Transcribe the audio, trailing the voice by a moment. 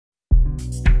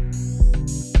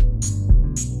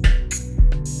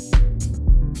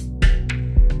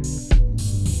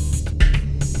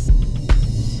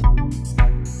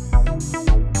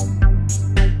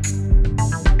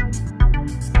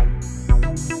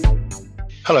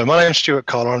Hello, my name is Stuart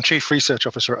Carler. I'm Chief Research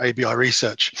Officer at ABI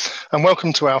Research, and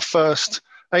welcome to our first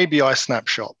ABI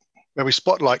Snapshot, where we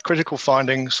spotlight critical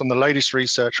findings from the latest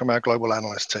research from our global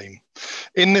analyst team.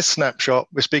 In this snapshot,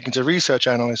 we're speaking to research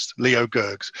analyst Leo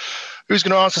Gergs, who's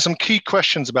going to answer some key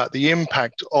questions about the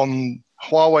impact on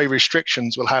Huawei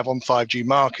restrictions will have on 5G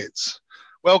markets.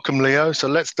 Welcome, Leo. So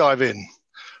let's dive in.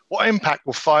 What impact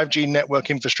will 5G network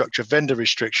infrastructure vendor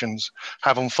restrictions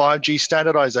have on 5G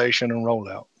standardization and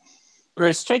rollout?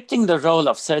 Restricting the role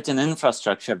of certain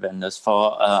infrastructure vendors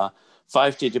for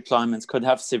 5G deployments could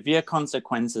have severe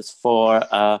consequences for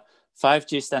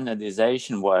 5G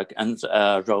standardization work and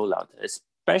rollout,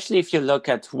 especially if you look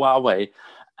at Huawei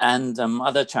and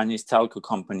other Chinese telco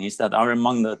companies that are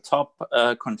among the top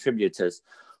contributors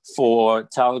for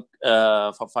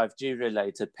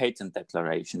 5G-related patent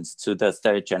declarations to the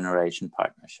third generation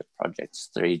partnership projects,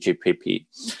 3GPP.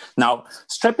 Now,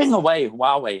 stripping away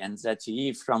Huawei and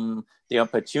ZTE from the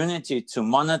opportunity to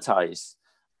monetize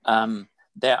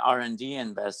their R&D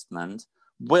investment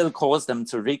will cause them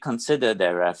to reconsider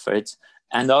their efforts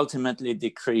and ultimately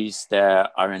decrease their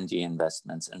R&D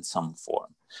investments in some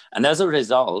form. And as a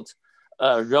result,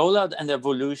 rollout and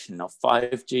evolution of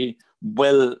 5G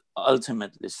will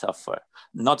ultimately suffer,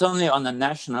 not only on a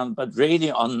national, but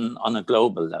really on a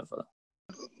global level.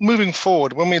 Moving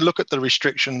forward, when we look at the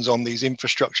restrictions on these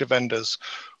infrastructure vendors,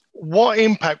 what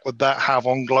impact would that have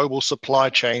on global supply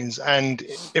chains and,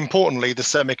 importantly, the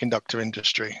semiconductor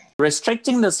industry?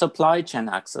 Restricting the supply chain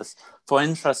access for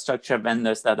infrastructure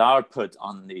vendors that are put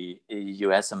on the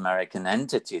US-American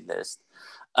entity list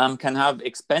can have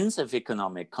expensive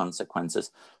economic consequences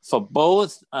for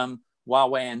both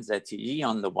Huawei and ZTE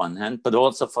on the one hand, but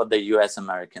also for the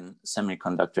US-American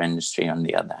semiconductor industry on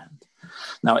the other hand.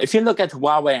 Now, if you look at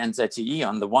Huawei and ZTE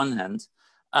on the one hand,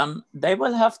 they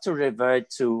will have to revert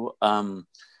to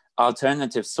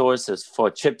alternative sources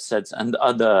for chipsets and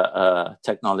other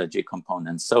technology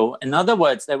components. So in other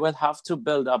words, they will have to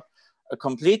build up a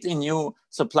completely new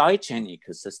supply chain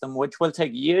ecosystem, which will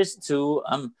take years to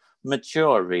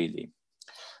mature, really.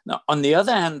 Now, on the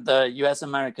other hand, the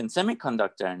US-American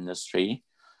semiconductor industry,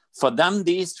 for them,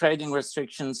 these trading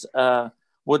restrictions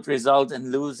would result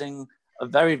in losing a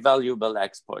very valuable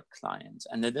export client.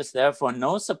 And it is therefore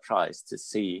no surprise to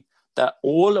see that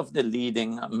all of the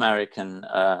leading American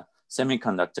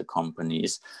semiconductor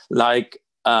companies like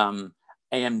AMD,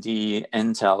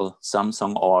 Intel,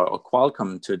 Samsung, or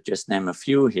Qualcomm, to just name a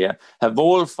few here, have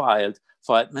all filed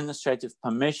for administrative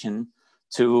permission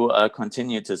to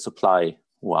continue to supply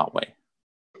Huawei.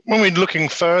 When we're looking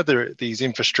further at these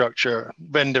infrastructure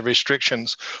vendor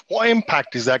restrictions, what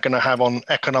impact is that going to have on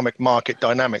economic market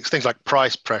dynamics, things like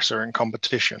price pressure and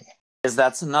competition? Yes,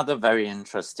 that's another very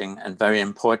interesting and very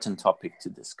important topic to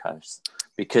discuss,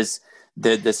 because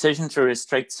the decision to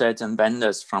restrict certain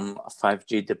vendors from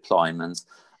 5G deployments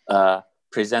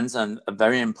presents a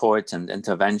very important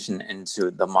intervention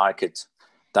into the market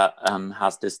that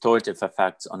has distortive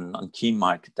effects on key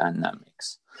market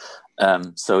dynamics.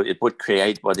 So it would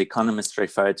create what economists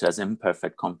refer to as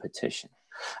imperfect competition.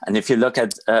 And if you look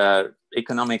at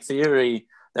economic theory,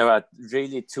 there are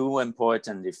really two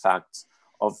important effects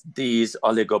of these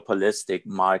oligopolistic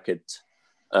market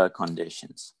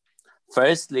conditions.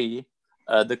 Firstly,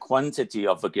 the quantity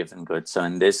of a given good. So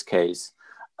in this case,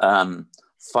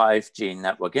 5G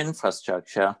network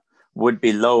infrastructure would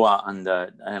be lower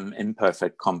under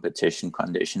imperfect competition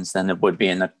conditions than it would be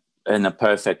in a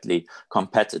perfectly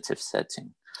competitive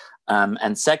setting.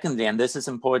 And secondly, and this is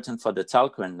important for the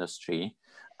telco industry,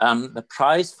 the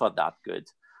price for that good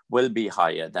will be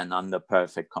higher than under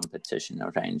perfect competition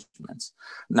arrangements.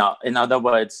 Now, in other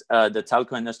words, the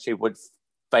telco industry would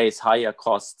face higher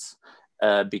costs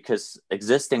because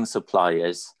existing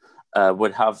suppliers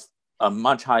would have a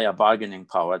much higher bargaining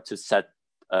power to set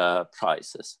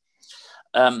prices.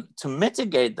 To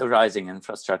mitigate the rising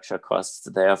infrastructure costs,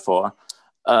 therefore,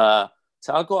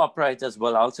 telco operators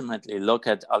will ultimately look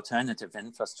at alternative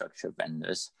infrastructure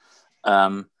vendors,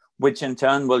 which in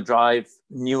turn will drive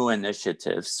new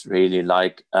initiatives, really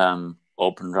like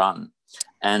Open RAN.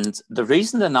 And the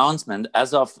recent announcement,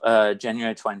 as of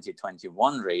January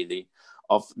 2021, really,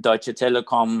 of Deutsche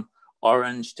Telekom,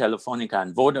 Orange, Telefonica,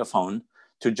 and Vodafone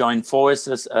to join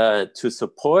forces to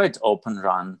support Open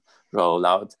RAN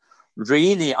rollout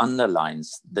really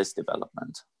underlines this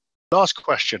development. Last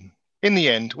question. In the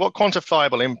end, what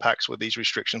quantifiable impacts would these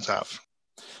restrictions have?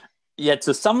 Yeah,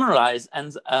 to summarize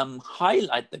and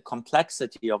highlight the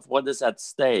complexity of what is at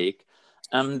stake,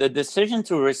 the decision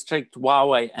to restrict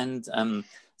Huawei and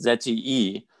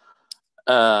ZTE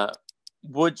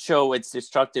would show its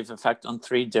destructive effect on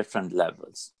three different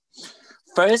levels.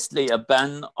 Firstly, a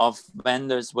ban of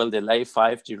vendors will delay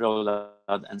 5G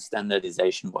rollout and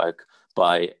standardization work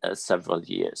by several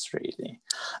years, really.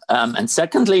 And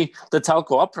secondly, the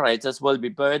telco operators will be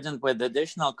burdened with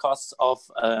additional costs of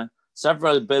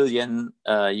several billion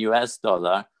US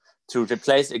dollar to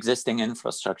replace existing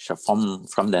infrastructure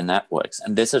from their networks.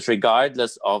 And this is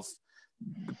regardless of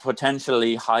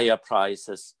potentially higher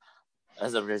prices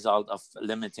as a result of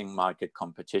limiting market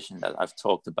competition that I've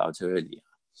talked about earlier.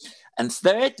 And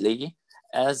thirdly,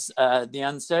 as the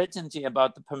uncertainty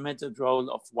about the permitted role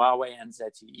of Huawei and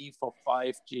ZTE for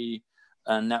 5G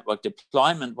network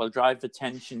deployment will drive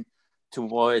attention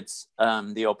towards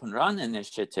the Open RAN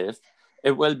initiative,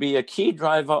 it will be a key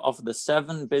driver of the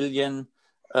 $7 billion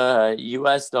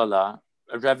US dollar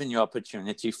revenue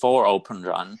opportunity for Open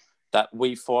RAN that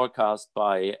we forecast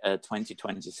by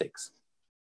 2026.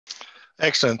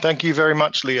 Excellent. Thank you very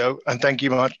much, Leo. And thank you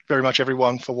very much,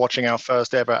 everyone, for watching our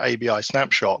first ever ABI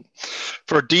Snapshot.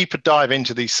 For a deeper dive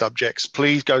into these subjects,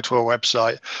 please go to our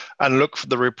website and look for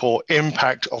the report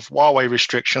Impact of Huawei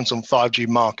Restrictions on 5G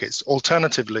Markets.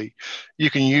 Alternatively,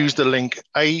 you can use the link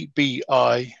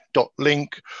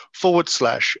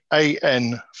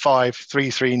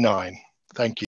abi.link/AN5339. Thank you.